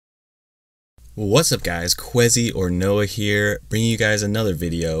What's up guys, ThatsQehzy or Noah here, bringing you guys another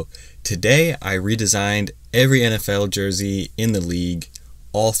video. Today I redesigned every NFL jersey in the league,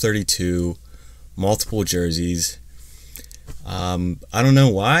 all 32, multiple jerseys. I don't know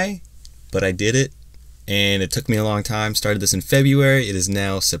why, but I did it, and it took me a long time. Started this in February, it is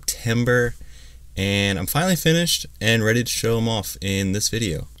now September, and I'm finally finished and ready to show them off in this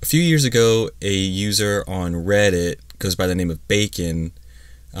video. A few years ago, a user on Reddit, goes by the name of Bacon,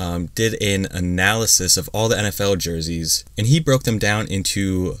 did an analysis of all the NFL jerseys, and he broke them down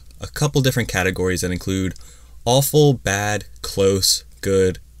into a couple different categories that include awful, bad, close,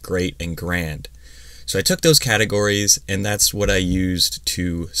 good, great, and grand. So I took those categories, and that's what I used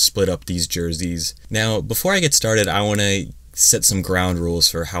to split up these jerseys. Now, before I get started, I want to set some ground rules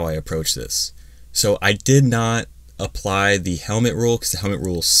for how I approach this. So I did not apply the helmet rule, because the helmet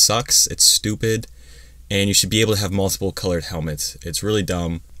rule sucks, it's stupid, and you should be able to have multiple colored helmets. It's really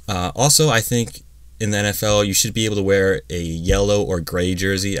dumb. Also, I think in the NFL, you should be able to wear a yellow or gray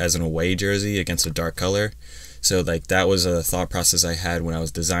jersey as an away jersey against a dark color. So like that was a thought process I had when I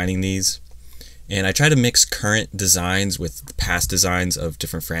was designing these. And I try to mix current designs with past designs of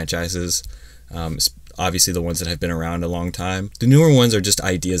different franchises. Obviously the ones that have been around a long time. The newer ones are just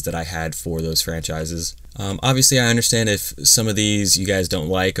ideas that I had for those franchises. Obviously I understand if some of these you guys don't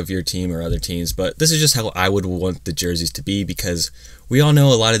like of your team or other teams, but this is just how I would want the jerseys to be, because we all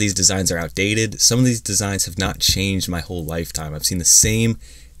know a lot of these designs are outdated. Some of these designs have not changed my whole lifetime. I've seen the same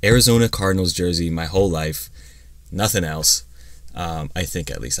Arizona Cardinals jersey my whole life, nothing else. I think,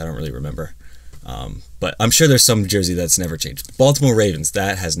 at least, I don't really remember. But I'm sure there's some jersey that's never changed. Baltimore Ravens,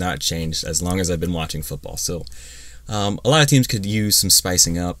 that has not changed as long as I've been watching football. So a lot of teams could use some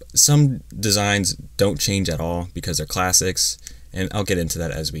spicing up. Some designs don't change at all because they're classics, and I'll get into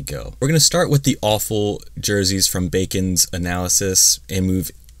that as we go. We're going to start with the awful jerseys from Bacon's analysis and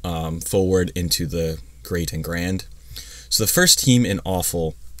move forward into the great and grand. So the first team in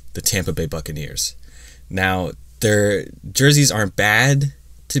awful, the Tampa Bay Buccaneers. Now, their jerseys aren't bad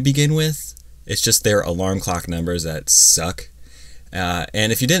to begin with. It's just their alarm clock numbers that suck.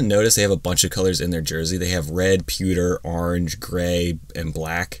 And if you didn't notice, they have a bunch of colors in their jersey. They have red, pewter, orange, gray, and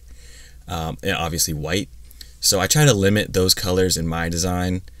black, and obviously white. So I try to limit those colors in my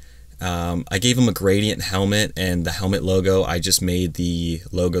design. I gave them a gradient helmet, and the helmet logo, I just made the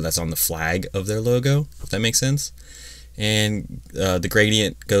logo that's on the flag of their logo, if that makes sense. And the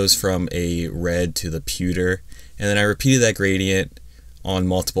gradient goes from a red to the pewter, and then I repeated that gradient on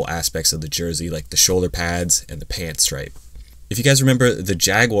multiple aspects of the jersey, like the shoulder pads and the pants stripe. If you guys remember the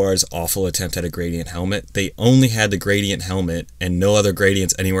Jaguars' awful attempt at a gradient helmet, they only had the gradient helmet and no other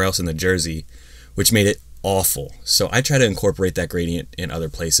gradients anywhere else in the jersey, which made it awful. So I try to incorporate that gradient in other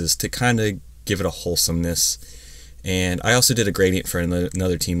places to kind of give it a wholesomeness. And I also did a gradient for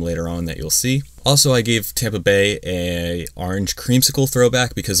another team later on that you'll see. Also, I gave Tampa Bay a orange creamsicle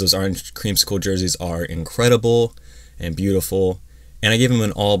throwback because those orange creamsicle jerseys are incredible and beautiful. And I gave him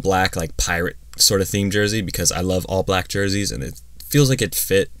an all black, like pirate sort of theme jersey because I love all black jerseys, and it feels like it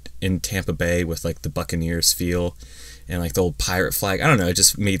fit in Tampa Bay with like the Buccaneers feel and like the old pirate flag. I don't know, it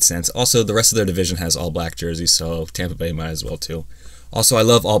just made sense. Also, the rest of their division has all black jerseys, so Tampa Bay might as well too. Also, I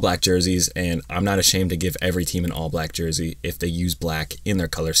love all black jerseys, and I'm not ashamed to give every team an all black jersey if they use black in their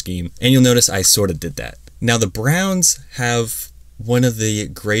color scheme. And you'll notice I sort of did that. Now, the Browns have one of the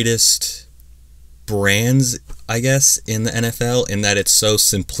greatest brands, I guess, in the NFL, in that it's so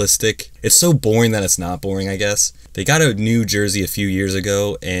simplistic. It's so boring that it's not boring, I guess. They got a new jersey a few years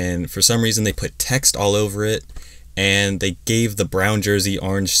ago, and for some reason they put text all over it, and they gave the brown jersey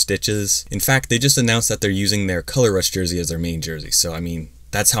orange stitches. In fact, they just announced that they're using their Color Rush jersey as their main jersey. So, I mean,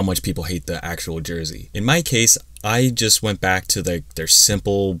 that's how much people hate the actual jersey. In my case, I just went back to their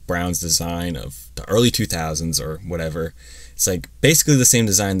simple Browns design of the early 2000s or whatever. It's like basically the same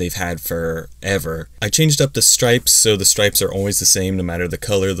design they've had forever. I changed up the stripes so the stripes are always the same no matter the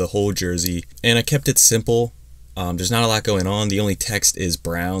color of the whole jersey. And I kept it simple. There's not a lot going on. The only text is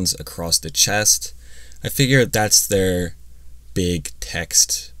Browns across the chest. I figure that's their big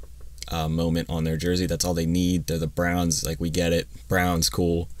text moment on their jersey. That's all they need. They're the Browns, like, we get it. Browns,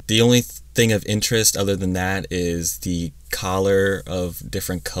 cool. The only thing of interest other than that is the collar of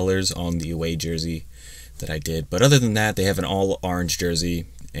different colors on the away jersey that I did. But other than that, they have an all orange jersey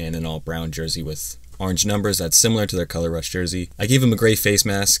and an all brown jersey with orange numbers that's similar to their Color Rush jersey. I gave them a gray face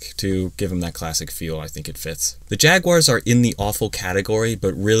mask to give them that classic feel. I think it fits. The Jaguars are in the awful category,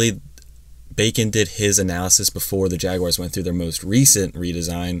 but really Bacon did his analysis before the Jaguars went through their most recent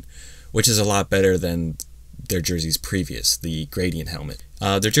redesign, which is a lot better than their jerseys previous, the gradient helmet.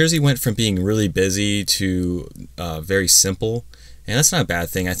 Their jersey went from being really busy to very simple, And that's not a bad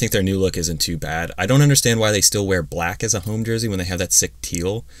thing. I think their new look isn't too bad. I don't understand why they still wear black as a home jersey when they have that sick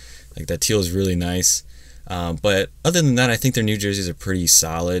teal. Like, that teal is really nice. But other than that, I think their new jerseys are pretty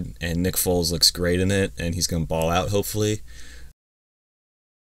solid, and Nick Foles looks great in it, and he's going to ball out, hopefully.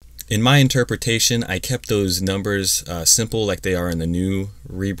 In my interpretation, I kept those numbers simple like they are in the new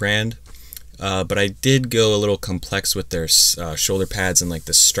rebrand. But I did go a little complex with their shoulder pads and like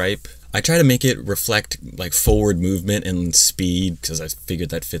the stripe. I try to make it reflect like forward movement and speed because I figured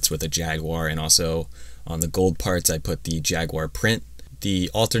that fits with a Jaguar, and also on the gold parts I put the Jaguar print. The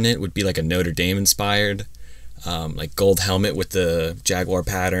alternate would be like a Notre Dame inspired, like gold helmet with the Jaguar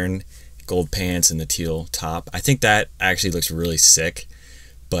pattern, gold pants, and the teal top. I think that actually looks really sick,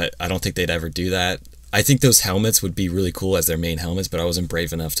 but I don't think they'd ever do that. I think those helmets would be really cool as their main helmets, but I wasn't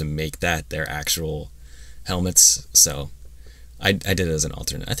brave enough to make that their actual helmets, so I did it as an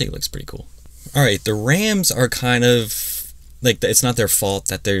alternate. I think it looks pretty cool. Alright, the Rams are kind of, like, it's not their fault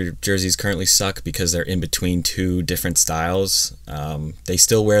that their jerseys currently suck because they're in between two different styles. They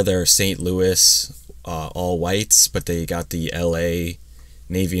still wear their St. Louis all whites, but they got the LA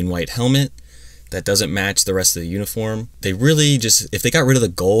navy and white helmet that doesn't match the rest of the uniform. They really just, if they got rid of the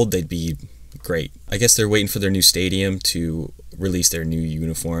gold, they'd be great. I guess they're waiting for their new stadium to release their new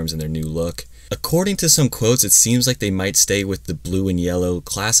uniforms and their new look. According to some quotes, it seems like they might stay with the blue and yellow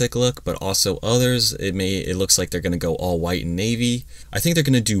classic look, but also others, it looks like they're going to go all white and navy. I think they're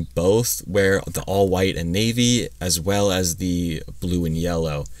going to do both, wear the all white and navy as well as the blue and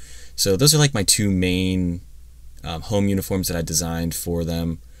yellow. So those are like my two main home uniforms that I designed for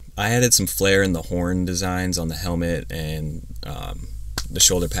them. I added some flair in the horn designs on the helmet and the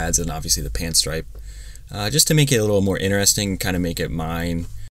shoulder pads and obviously the pant stripe, just to make it a little more interesting, kind of make it mine.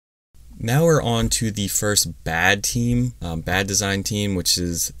 Now we're on to the first bad team, bad design team, which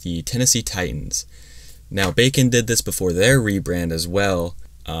is the Tennessee Titans. Now Bacon did this before their rebrand as well.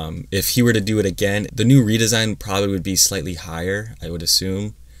 If he were to do it again, the new redesign probably would be slightly higher, I would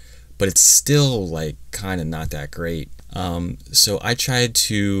assume, but it's still like kind of not that great. So I tried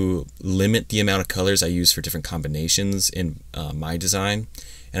to limit the amount of colors I use for different combinations in my design,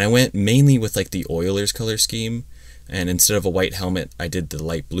 and I went mainly with like the Oilers color scheme. And instead of a white helmet, I did the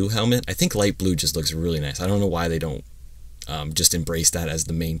light blue helmet. I think light blue just looks really nice. I don't know why they don't just embrace that as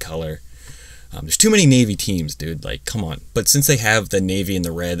the main color. There's too many navy teams, dude. Like, come on. But since they have the navy and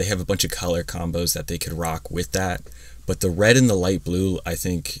the red, they have a bunch of color combos that they could rock with that. But the red and the light blue, I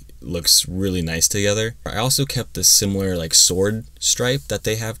think, looks really nice together. I also kept the similar like sword stripe that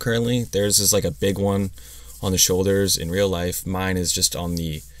they have currently. Theirs is like a big one on the shoulders in real life. Mine is just on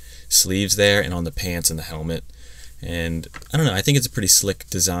the sleeves there and on the pants and the helmet. And I don't know, I think it's a pretty slick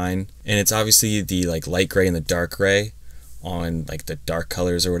design, and it's obviously the like light gray and the dark gray on like the dark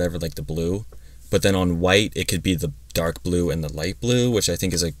colors or whatever, like the blue, but then on white it could be the dark blue and the light blue, which I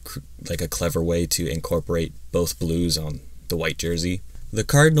think is like a clever way to incorporate both blues on the white jersey. The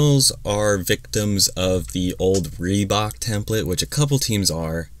Cardinals are victims of the old Reebok template, which a couple teams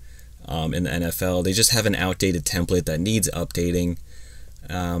are in the NFL. They just have an outdated template that needs updating.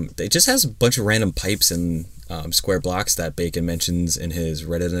 It just has a bunch of random pipes and square blocks that Bacon mentions in his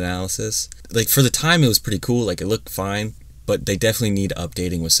Reddit analysis. Like, for the time it was pretty cool, like it looked fine, but they definitely need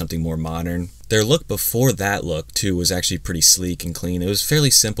updating with something more modern. Their look before that look too was actually pretty sleek and clean. It was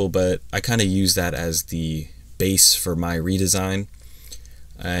fairly simple, but I kind of used that as the base for my redesign.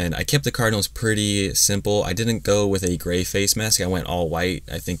 And I kept the Cardinals pretty simple. I didn't go with a gray face mask. I went all white.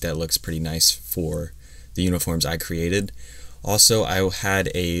 I think that looks pretty nice for the uniforms I created. Also, I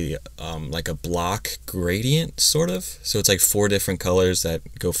had a like a block gradient, sort of. So it's like 4 different colors that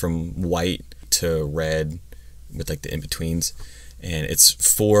go from white to red with like the in-betweens. And it's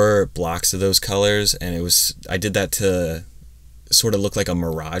 4 blocks of those colors. And I did that to sort of look like a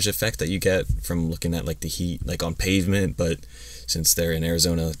mirage effect that you get from looking at like the heat, like on pavement. But since they're in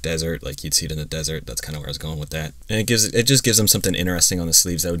Arizona desert, like you'd see it in the desert, that's kind of where I was going with that. And it just gives them something interesting on the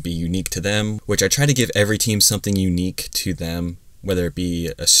sleeves that would be unique to them, which I try to give every team something unique to them, whether it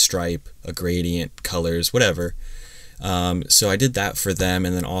be a stripe, a gradient, colors, whatever. So I did that for them,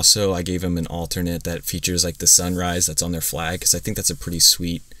 and then also I gave them an alternate that features like the sunrise that's on their flag, because I think that's a pretty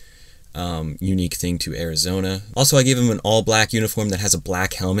sweet unique thing to Arizona. Also, I gave them an all black uniform that has a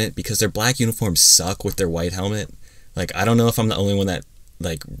black helmet, because their black uniforms suck with their white helmet. Like, I don't know if I'm the only one that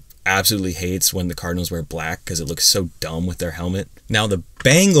like absolutely hates when the Cardinals wear black because it looks so dumb with their helmet. Now, the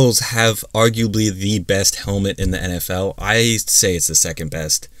Bengals have arguably the best helmet in the NFL. I say it's the second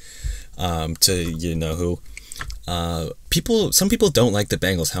best to you know who. Some people don't like the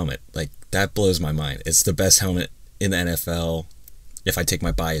Bengals helmet. Like, that blows my mind. It's the best helmet in the NFL. If I take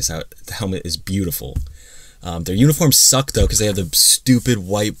my bias out, the helmet is beautiful. Their uniforms suck though because they have the stupid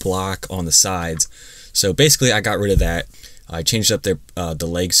white block on the sides. So basically I got rid of that. I changed up the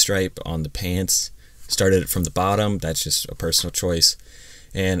leg stripe on the pants, started it from the bottom. That's just a personal choice.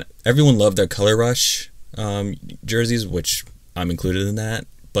 And everyone loved their Color Rush jerseys, which I'm included in that.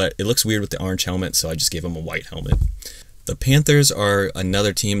 But it looks weird with the orange helmet, so I just gave them a white helmet. The Panthers are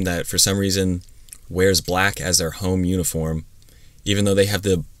another team that for some reason wears black as their home uniform, even though they have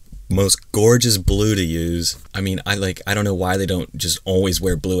the most gorgeous blue to use. I mean, I don't know why they don't just always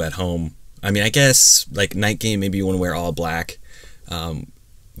wear blue at home. I mean, I guess like night game, maybe you want to wear all black.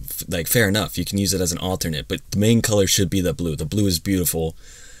 Like fair enough, you can use it as an alternate, but the main color should be the blue. The blue is beautiful.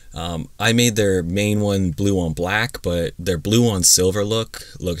 I made their main one blue on black, but their blue on silver look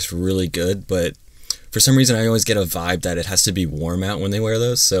looks really good. But for some reason, I always get a vibe that it has to be warm out when they wear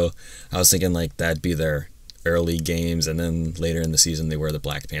those. So I was thinking like that'd be their early games, and then later in the season they wear the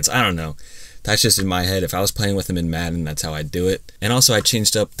black pants. I don't know. That's just in my head. If I was playing with them in Madden, that's how I'd do it. And also I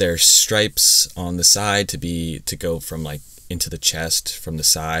changed up their stripes on the side to go from like into the chest from the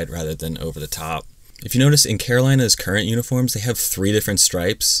side rather than over the top. If you notice in Carolina's current uniforms, they have 3 different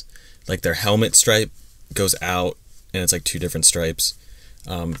stripes. Like their helmet stripe goes out and it's like 2 different stripes.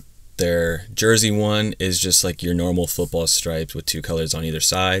 Their jersey one is just like your normal football stripes with 2 colors on either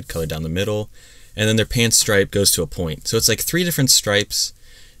side, color down the middle. And then their pants stripe goes to a point. So it's like 3 different stripes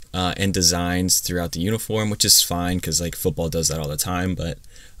and designs throughout the uniform, which is fine because like football does that all the time. But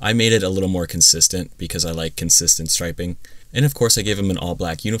I made it a little more consistent because I like consistent striping. And of course I gave them an all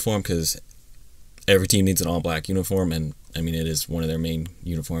black uniform because every team needs an all black uniform, and I mean it is one of their main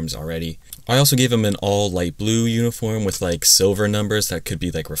uniforms already. I also gave them an all light blue uniform with like silver numbers that could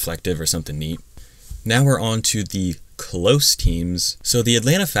be like reflective or something neat. Now we're on to the close teams. So the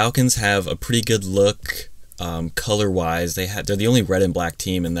Atlanta Falcons have a pretty good look color wise. They're the only red and black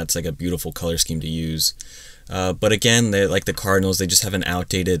team, and that's like a beautiful color scheme to use. But again, they like the Cardinals, they just have an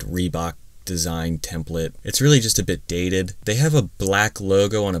outdated Reebok design template. It's really just a bit dated. They have a black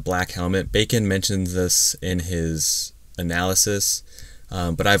logo on a black helmet. Bacon mentions this in his analysis,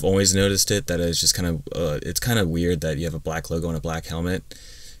 but I've always noticed it, that it's just it's kind of weird that you have a black logo on a black helmet.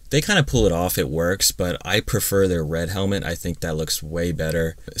 They kind of pull it off, it works, but I prefer their red helmet. I think that looks way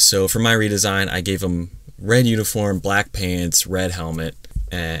better. So for my redesign, I gave them red uniform, black pants, red helmet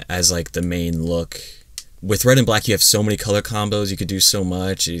as like the main look. With red and black, you have so many color combos. You could do so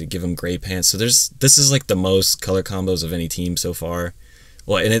much. You give them gray pants. So this is like the most color combos of any team so far.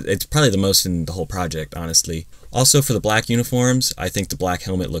 Well, and it's probably the most in the whole project, honestly. Also, for the black uniforms, I think the black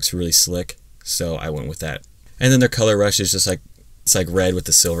helmet looks really slick, so I went with that. And then their color rush is just like, it's like red with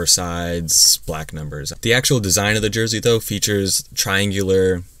the silver sides, black numbers. The actual design of the jersey, though, features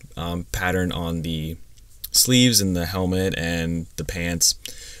triangular pattern on the sleeves and the helmet and the pants,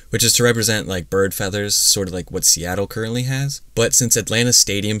 which is to represent like bird feathers, sort of like what Seattle currently has. But since Atlanta's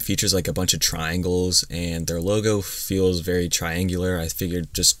stadium features like a bunch of triangles and their logo feels very triangular, I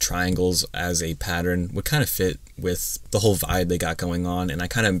figured just triangles as a pattern would kind of fit with the whole vibe they got going on, and I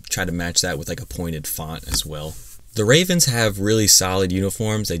kind of tried to match that with like a pointed font as well. The Ravens have really solid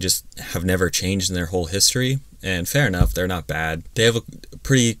uniforms. They just have never changed in their whole history, and fair enough, they're not bad. They have a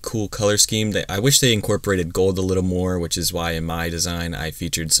pretty cool color scheme. I wish they incorporated gold a little more, which is why in my design I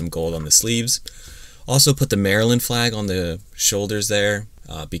featured some gold on the sleeves. Also put the Maryland flag on the shoulders there,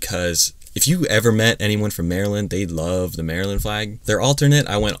 because if you ever met anyone from Maryland, they love the Maryland flag. Their alternate,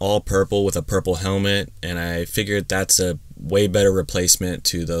 I went all purple with a purple helmet, and I figured that's a way better replacement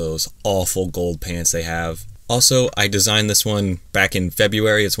to those awful gold pants they have. Also, I designed this one back in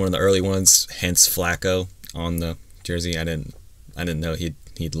February. It's one of the early ones, hence Flacco on the jersey. I didn't know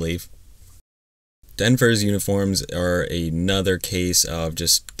he'd leave. Denver's uniforms are another case of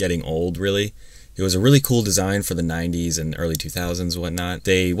just getting old, really. It was a really cool design for the 90s and early 2000s, whatnot.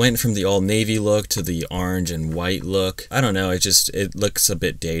 They went from the all navy look to the orange and white look. I don't know, it looks a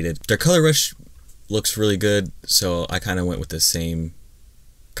bit dated. Their color rush looks really good, so I kind of went with the same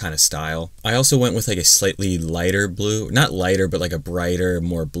kind of style. I also went with like a slightly lighter blue, not lighter, but like a brighter,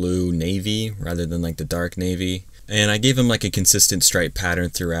 more blue navy rather than like the dark navy. And I gave them like a consistent stripe pattern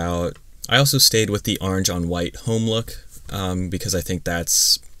throughout. I also stayed with the orange on white home look, because I think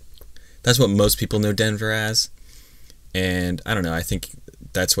that's what most people know Denver as. And I don't know, I think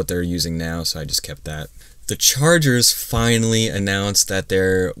that's what they're using now, so I just kept that. The Chargers finally announced that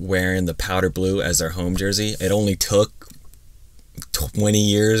they're wearing the powder blue as their home jersey. It only took 20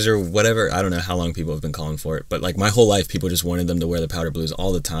 years or whatever. I don't know how long people have been calling for it, but like my whole life people just wanted them to wear the powder blues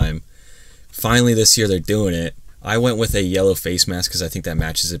all the time. Finally this year they're doing it. I went with a yellow face mask because I think that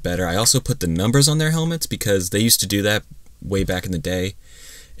matches it better. I also put the numbers on their helmets because they used to do that way back in the day,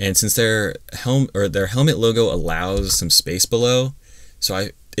 And since their helmet logo allows some space below, so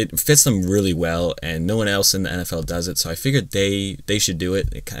it fits them really well, and no one else in the NFL does it, so I figured they should do it.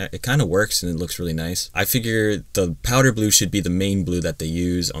 It kind of works, and it looks really nice. I figure the powder blue should be the main blue that they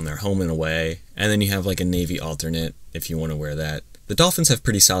use on their home and away, and then you have like a navy alternate if you want to wear that. The Dolphins have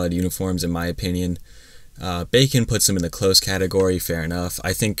pretty solid uniforms in my opinion. Bacon puts them in the close category, fair enough.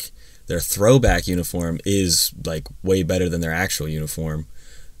 I think their throwback uniform is like way better than their actual uniform.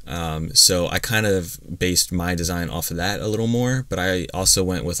 So I kind of based my design off of that a little more, but I also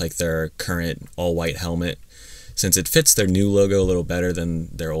went with like their current all-white helmet since it fits their new logo a little better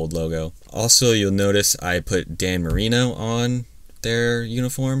than their old logo. Also, you'll notice I put Dan Marino on their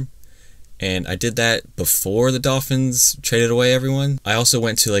uniform, and I did that before the Dolphins traded away everyone. I also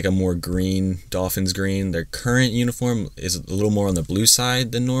went to like a more green, Dolphins green. Their current uniform is a little more on the blue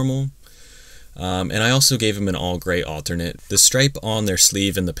side than normal. And I also gave them an all gray alternate. The stripe on their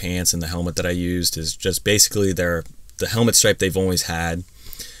sleeve and the pants and the helmet that I used is just basically the helmet stripe they've always had.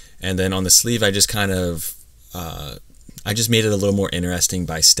 And then on the sleeve I just kind of, I just made it a little more interesting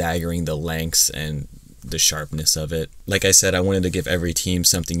by staggering the lengths and the sharpness of it. Like I said, I wanted to give every team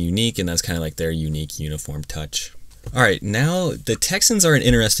something unique, and that's kind of like their unique uniform touch. Alright, now the Texans are an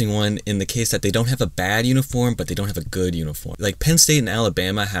interesting one in the case that they don't have a bad uniform, but they don't have a good uniform. Like Penn State and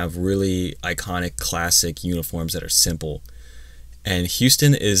Alabama have really iconic, classic uniforms that are simple. And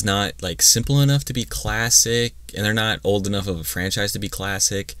Houston is not like simple enough to be classic, and they're not old enough of a franchise to be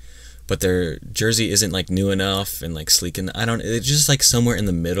classic, but their jersey isn't like new enough and like sleek, and it's just like somewhere in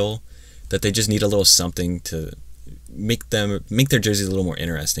the middle that they just need a little something to make their jerseys a little more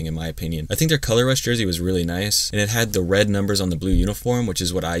interesting, in my opinion. I think their Color Rush jersey was really nice, and it had the red numbers on the blue uniform, which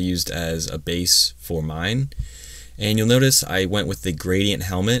is what I used as a base for mine. And you'll notice I went with the gradient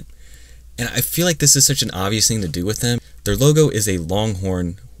helmet, and I feel like this is such an obvious thing to do with them. Their logo is a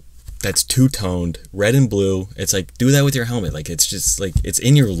longhorn that's two-toned, red and blue. It's like, do that with your helmet. Like, it's just like, it's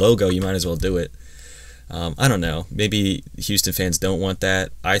in your logo, you might as well do it. I don't know, maybe Houston fans don't want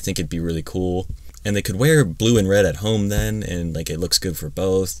that. I think it'd be really cool. And they could wear blue and red at home then, and like it looks good for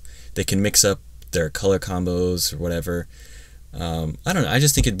both. They can mix up their color combos or whatever. I don't know, I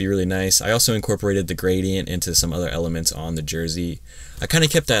just think it'd be really nice. I also incorporated the gradient into some other elements on the jersey. I kind of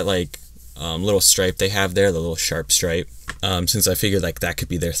kept that like little stripe they have there, the little sharp stripe, since I figured like that could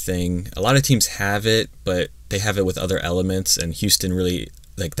be their thing. A lot of teams have it, but they have it with other elements, and Houston really,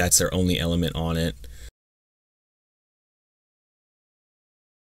 like, that's their only element on it.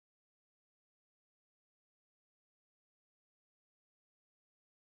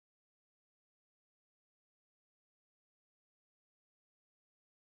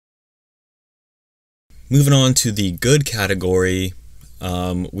 Moving on to the good category,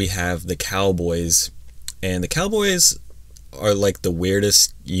 we have the Cowboys. And the Cowboys are like the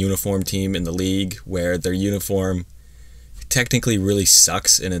weirdest uniform team in the league, where their uniform technically really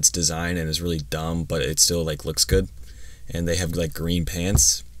sucks in its design and is really dumb, but it still like looks good. And they have like green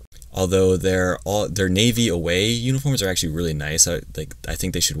pants. Although their navy away uniforms are actually really nice. I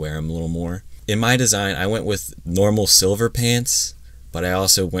think they should wear them a little more. In my design, I went with normal silver pants, but I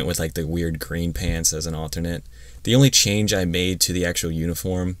also went with like the weird green pants as an alternate. The only change I made to the actual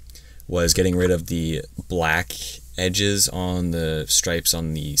uniform was getting rid of the black edges on the stripes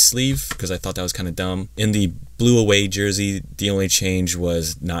on the sleeve, because I thought that was kind of dumb. In the blue away jersey, the only change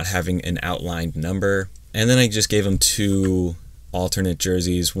was not having an outlined number. And then I just gave them two alternate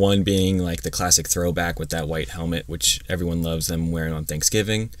jerseys, one being like the classic throwback with that white helmet, which everyone loves them wearing on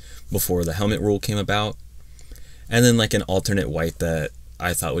Thanksgiving before the helmet rule came about. And then like an alternate white that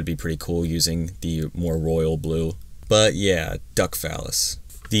I thought would be pretty cool using the more royal blue. But yeah, duck phallus.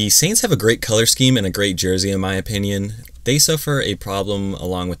 The Saints have a great color scheme and a great jersey in my opinion. They suffer a problem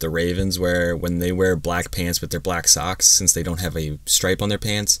along with the Ravens where when they wear black pants with their black socks, since they don't have a stripe on their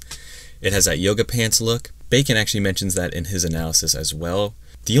pants, it has that yoga pants look. Bacon actually mentions that in his analysis as well.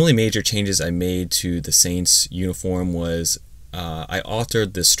 The only major changes I made to the Saints uniform was I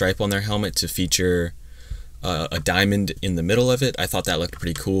altered the stripe on their helmet to feature a diamond in the middle of it. I thought that looked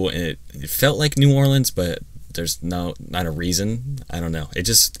pretty cool, and it felt like New Orleans, but there's not a reason. I don't know. It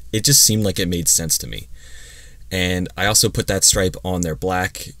just seemed like it made sense to me. And I also put that stripe on their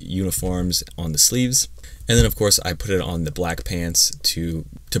black uniforms on the sleeves. And then of course I put it on the black pants to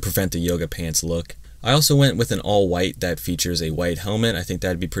prevent the yoga pants look. I also went with an all white that features a white helmet. I think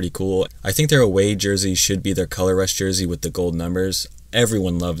that'd be pretty cool. I think their away jersey should be their Color Rush jersey with the gold numbers.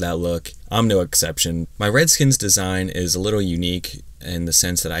 Everyone loved that look. I'm no exception. My Redskins design is a little unique in the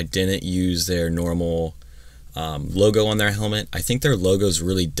sense that I didn't use their normal logo on their helmet. I think their logo's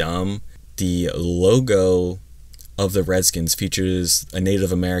really dumb. The logo of the Redskins features a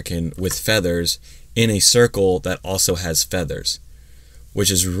Native American with feathers in a circle that also has feathers,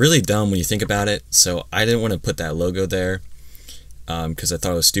 which is really dumb when you think about it. So I didn't want to put that logo there because I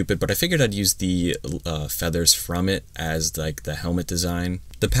thought it was stupid, but I figured I'd use the feathers from it as like the helmet design.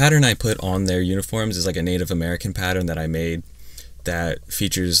 The pattern I put on their uniforms is like a Native American pattern that I made that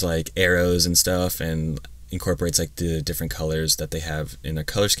features like arrows and stuff and incorporates like the different colors that they have in their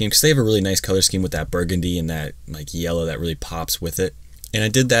color scheme, because they have a really nice color scheme with that burgundy and that like yellow that really pops with it. And I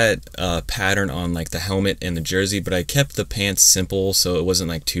did that pattern on like the helmet and the jersey, but I kept the pants simple so it wasn't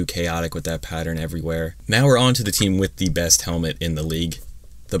like too chaotic with that pattern everywhere. Now we're on to the team with the best helmet in the league,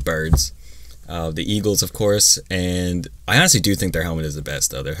 the Birds. The Eagles, of course, and I honestly do think their helmet is the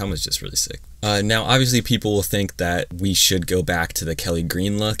best, though. Their helmet's just really sick. Now, obviously, people will think that we should go back to the Kelly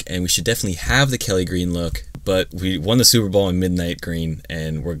Green look, and we should definitely have the Kelly Green look, but we won the Super Bowl in midnight green,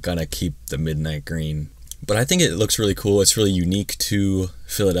 and we're gonna keep the midnight green. But I think it looks really cool. It's really unique to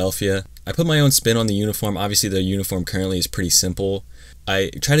Philadelphia. I put my own spin on the uniform. Obviously, their uniform currently is pretty simple.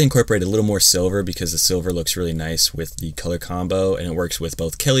 I try to incorporate a little more silver because the silver looks really nice with the color combo, and it works with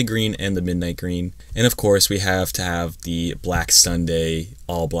both Kelly Green and the midnight green. And of course, we have to have the Black Sunday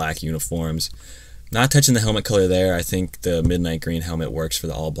all black uniforms. Not touching the helmet color there. I think the midnight green helmet works for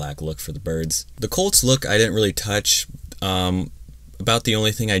the all black look for the Birds. The Colts look I didn't really touch. About the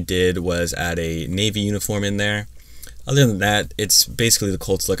only thing I did was add a navy uniform in there. Other than that, it's basically the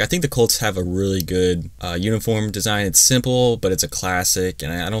Colts look. I think the Colts have a really good uniform design. It's simple, but it's a classic,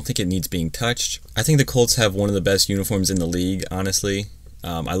 and I don't think it needs being touched. I think the Colts have one of the best uniforms in the league, honestly.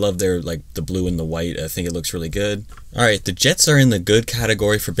 I love their like the blue and the white. I think it looks really good. All right, the Jets are in the good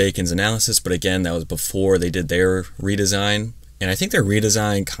category for Bacon's analysis, but again, that was before they did their redesign. And I think their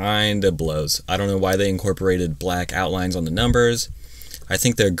redesign kind of blows. I don't know why they incorporated black outlines on the numbers. I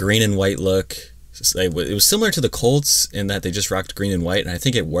think their green and white look, it was similar to the Colts in that they just rocked green and white, and I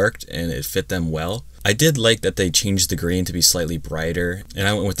think it worked and it fit them well. I did like that they changed the green to be slightly brighter, and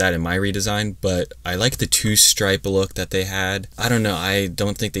I went with that in my redesign, but I like the two-stripe look that they had. I don't know, I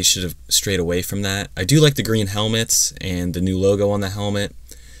don't think they should have strayed away from that. I do like the green helmets and the new logo on the helmet,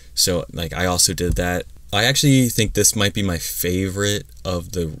 so like I also did that. I actually think this might be my favorite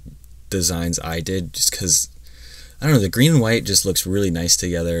of the designs I did, just because I don't know, the green and white just looks really nice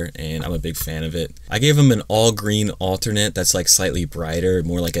together, and I'm a big fan of it. I gave them an all-green alternate that's like slightly brighter,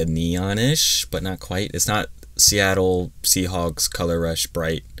 more like a neon-ish, but not quite. It's not Seattle Seahawks Color Rush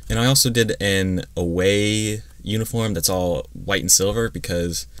bright. And I also did an away uniform that's all white and silver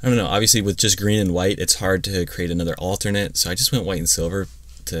because, I don't know, obviously with just green and white, it's hard to create another alternate, so I just went white and silver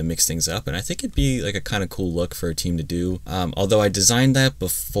to mix things up, and I think it'd be like a kind of cool look for a team to do. Although I designed that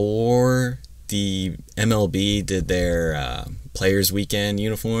before the MLB did their Players Weekend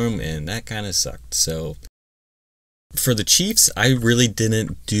uniform, and that kind of sucked. So for the Chiefs, I really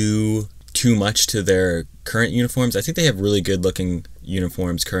didn't do too much to their current uniforms. I think they have really good looking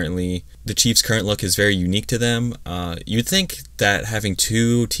uniforms currently. The Chiefs' current look is very unique to them. You'd think that having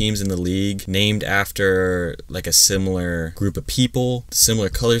two teams in the league named after like a similar group of people, similar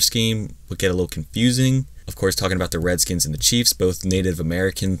color scheme would get a little confusing. Of course, talking about the Redskins and the Chiefs, both Native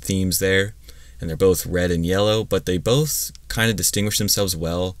American themes there, and they're both red and yellow, but they both kind of distinguish themselves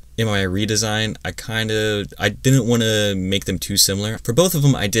well. In my redesign, I didn't want to make them too similar. For both of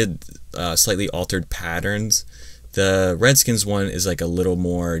them, I did slightly altered patterns. The Redskins one is like a little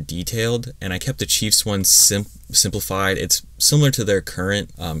more detailed, and I kept the Chiefs one simplified. It's similar to their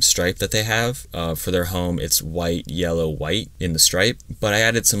current stripe that they have for their home. It's white, yellow, white in the stripe, but I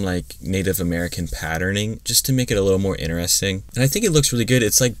added some like Native American patterning just to make it a little more interesting, and I think it looks really good.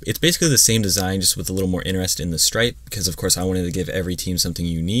 It's basically the same design, just with a little more interest in the stripe, because of course I wanted to give every team something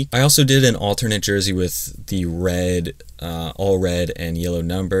unique. I also did an alternate jersey with the red, all red and yellow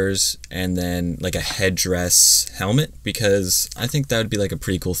numbers, and then like a headdress helmet, because I think that would be like a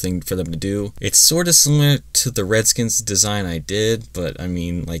pretty cool thing for them to do. It's sort of similar to the Redskins design I did, but I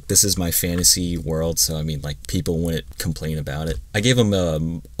mean, like, this is my fantasy world, so I mean, like, people wouldn't complain about it. I gave them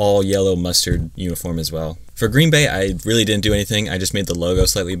a all yellow mustard uniform as well. For Green Bay, I really didn't do anything. I just made the logo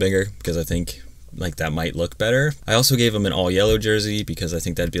slightly bigger because I think like that might look better. I also gave them an all yellow jersey because I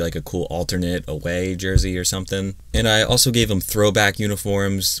think that'd be like a cool alternate away jersey or something. And I also gave them throwback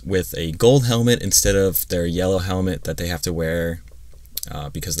uniforms with a gold helmet instead of their yellow helmet that they have to wear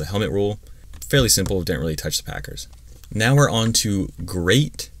because of the helmet rule. Fairly simple, didn't really touch the Packers. Now we're on to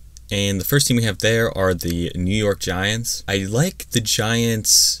great, and the first team we have there are the New York Giants. I like the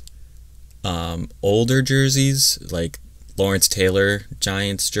Giants older jerseys, like Lawrence Taylor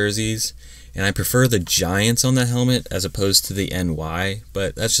Giants jerseys, And I prefer the Giants on the helmet as opposed to the NY,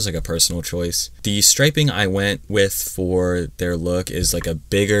 but that's just like a personal choice. The striping I went with for their look is like a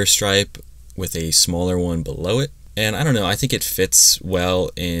bigger stripe with a smaller one below it. And I don't know, I think it fits well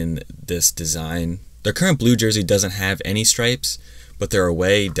in this design. Their current blue jersey doesn't have any stripes, but their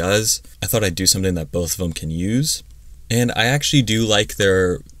away does. I thought I'd do something that both of them can use. And I actually do like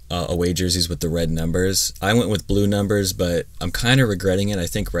their away jerseys with the red numbers. I went with blue numbers, but I'm kind of regretting it. I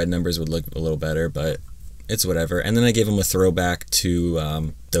think red numbers would look a little better, but it's whatever. And then I gave them a throwback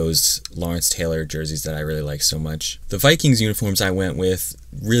to those Lawrence Taylor jerseys that I really like so much. The Vikings uniforms I went with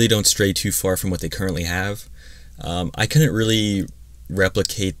really don't stray too far from what they currently have. I couldn't really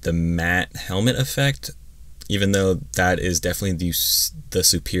replicate the matte helmet effect, even though that is definitely the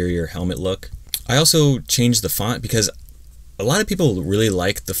superior helmet look. I also changed the font because a lot of people really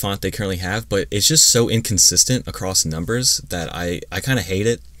like the font they currently have, but it's just so inconsistent across numbers that I kind of hate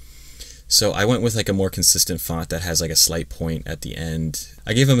it. So I went with like a more consistent font that has like a slight point at the end.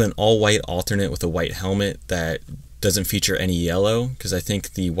 I gave them an all-white alternate with a white helmet that doesn't feature any yellow, because I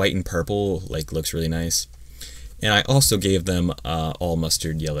think the white and purple like looks really nice. And I also gave them all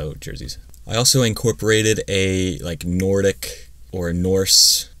mustard yellow jerseys. I also incorporated a like Nordic or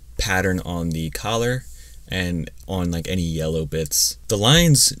Norse pattern on the collar and on like any yellow bits. The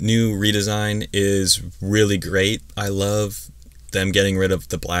Lions' new redesign is really great. I love them getting rid of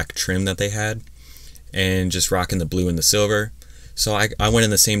the black trim that they had and just rocking the blue and the silver. So I went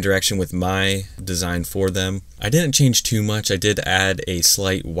in the same direction with my design for them. I didn't change too much. I did add a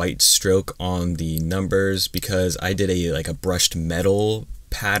slight white stroke on the numbers because I did a brushed metal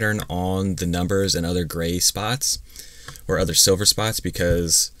pattern on the numbers and other gray spots or other silver spots,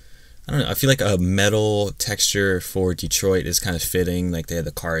 because I don't know, I feel like a metal texture for Detroit is kind of fitting, like they had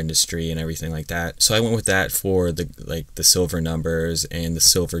the car industry and everything like that. So I went with that for the silver numbers and the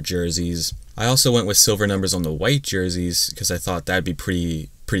silver jerseys. I also went with silver numbers on the white jerseys because I thought that'd be pretty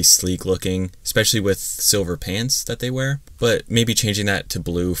sleek looking, especially with silver pants that they wear. But maybe changing that to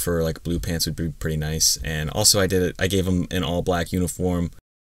blue for like blue pants would be pretty nice. And also I gave them an all black uniform.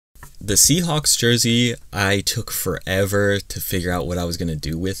 The Seahawks jersey, I took forever to figure out what I was going to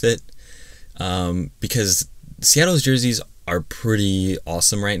do with it, because Seattle's jerseys are pretty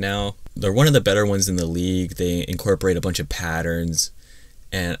awesome right now. They're one of the better ones in the league. They incorporate a bunch of patterns,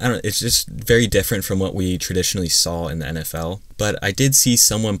 and I don't know, it's just very different from what we traditionally saw in the NFL. But I did see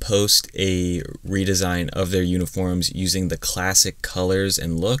someone post a redesign of their uniforms using the classic colors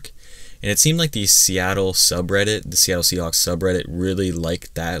and look. And it seemed like the Seattle subreddit, the Seattle Seahawks subreddit, really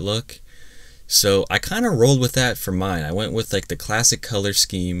liked that look. So I kind of rolled with that for mine. I went with like the classic color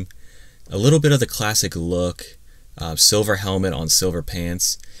scheme, a little bit of the classic look, silver helmet on silver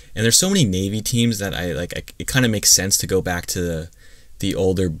pants. And there's so many Navy teams that it kind of makes sense to go back to the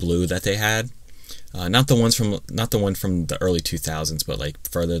older blue that they had. Not the one from the early 2000s, but like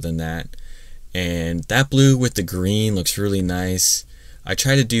further than that. And that blue with the green looks really nice. I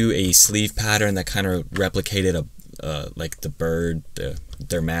tried to do a sleeve pattern that kind of replicated like the bird,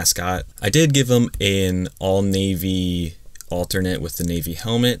 their mascot. I did give them an all navy alternate with the navy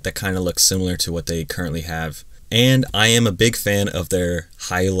helmet that kind of looks similar to what they currently have. And I am a big fan of their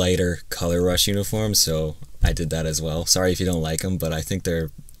highlighter color rush uniforms, so I did that as well. Sorry if you don't like them, but I think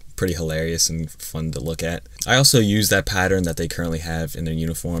they're pretty hilarious and fun to look at. I also used that pattern that they currently have in their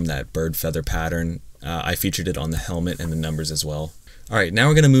uniform, that bird feather pattern. I featured it on the helmet and the numbers as well. Alright, now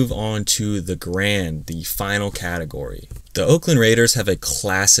we're going to move on to the final category. The Oakland Raiders have a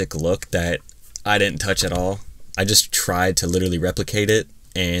classic look that I didn't touch at all. I just tried to literally replicate it,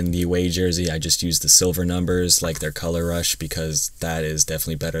 and the away jersey, I just used the silver numbers like their color rush because that is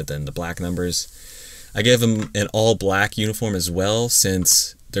definitely better than the black numbers. I gave them an all black uniform as well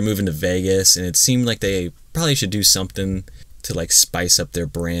since they're moving to Vegas, and it seemed like they probably should do something to like spice up their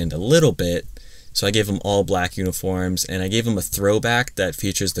brand a little bit. So I gave them all black uniforms, and I gave them a throwback that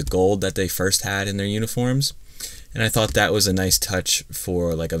features the gold that they first had in their uniforms. And I thought that was a nice touch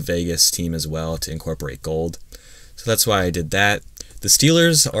for like a Vegas team as well to incorporate gold. So that's why I did that. The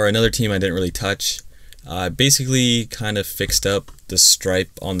Steelers are another team I didn't really touch. I basically kind of fixed up the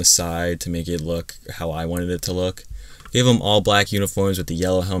stripe on the side to make it look how I wanted it to look. Gave them all black uniforms with the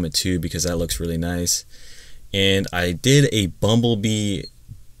yellow helmet too because that looks really nice. And I did a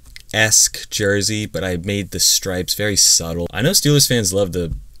Bumblebee-esque jersey, but I made the stripes very subtle. I know Steelers fans love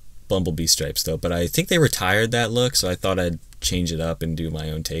the Bumblebee stripes though, but I think they retired that look, so I thought I'd change it up and do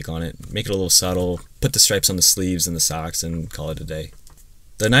my own take on it. Make it a little subtle, put the stripes on the sleeves and the socks, and call it a day.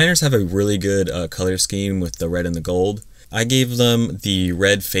 The Niners have a really good color scheme with the red and the gold. I gave them the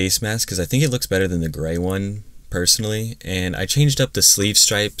red face mask because I think it looks better than the gray one, personally, and I changed up the sleeve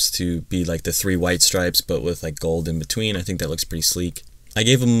stripes to be like the 3 white stripes but with like gold in between. I think that looks pretty sleek. I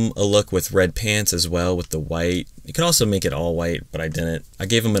gave him a look with red pants as well with the white. You could also make it all white, but I didn't. I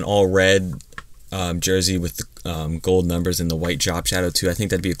gave him an all red jersey with the gold numbers and the white drop shadow too. I think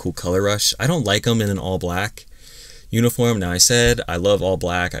that'd be a cool color rush. I don't like him in an all black uniform. Now I said I love all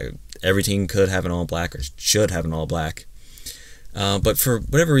black. Every team could have an all black or should have an all black. But for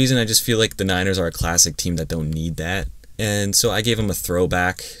whatever reason, I just feel like the Niners are a classic team that don't need that. And so I gave them a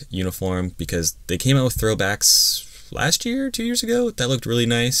throwback uniform because they came out with throwbacks last year, 2 years ago. That looked really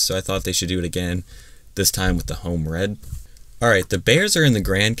nice, so I thought they should do it again, this time with the home red. Alright, the Bears are in the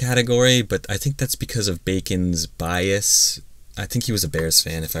grand category, but I think that's because of Bacon's bias. I think he was a Bears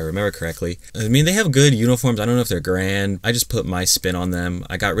fan, if I remember correctly. I mean, they have good uniforms. I don't know if they're grand. I just put my spin on them.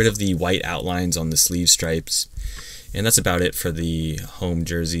 I got rid of the white outlines on the sleeve stripes. And that's about it for the home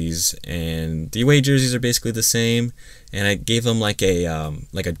jerseys. And the away jerseys are basically the same. And I gave them like a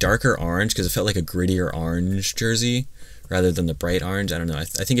darker orange because it felt like a grittier orange jersey rather than the bright orange. I don't know. I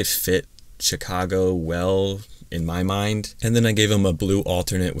think it fit Chicago well in my mind. And then I gave them a blue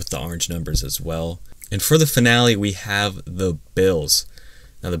alternate with the orange numbers as well. And for the finale, we have the Bills.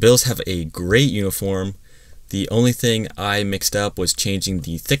 Now the Bills have a great uniform. The only thing I mixed up was changing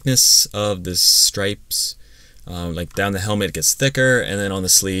the thickness of the stripes. Like down the helmet it gets thicker, and then on the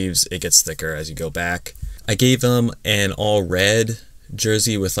sleeves it gets thicker as you go back. I gave them an all red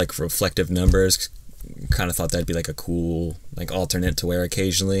jersey with like reflective numbers. Kind of thought that'd be like a cool like alternate to wear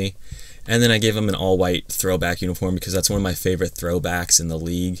occasionally. And then I gave them an all white throwback uniform because that's one of my favorite throwbacks in the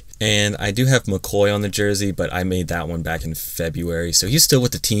league. And I do have McCoy on the jersey, but I made that one back in February, so he's still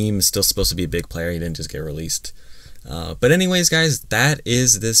with the team, still supposed to be a big player. He didn't just get released. But anyways, guys, that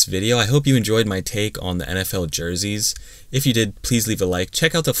is this video. I hope you enjoyed my take on the NFL jerseys. If you did, please leave a like.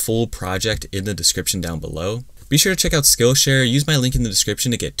 Check out the full project in the description down below. Be sure to check out Skillshare. Use my link in the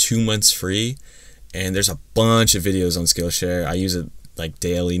description to get 2 months free. And there's a bunch of videos on Skillshare. I use it like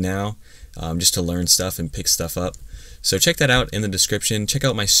daily now, just to learn stuff and pick stuff up. So check that out in the description. Check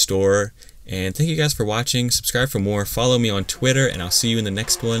out my store. And thank you guys for watching. Subscribe for more. Follow me on Twitter, and I'll see you in the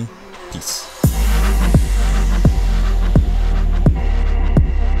next one. Peace.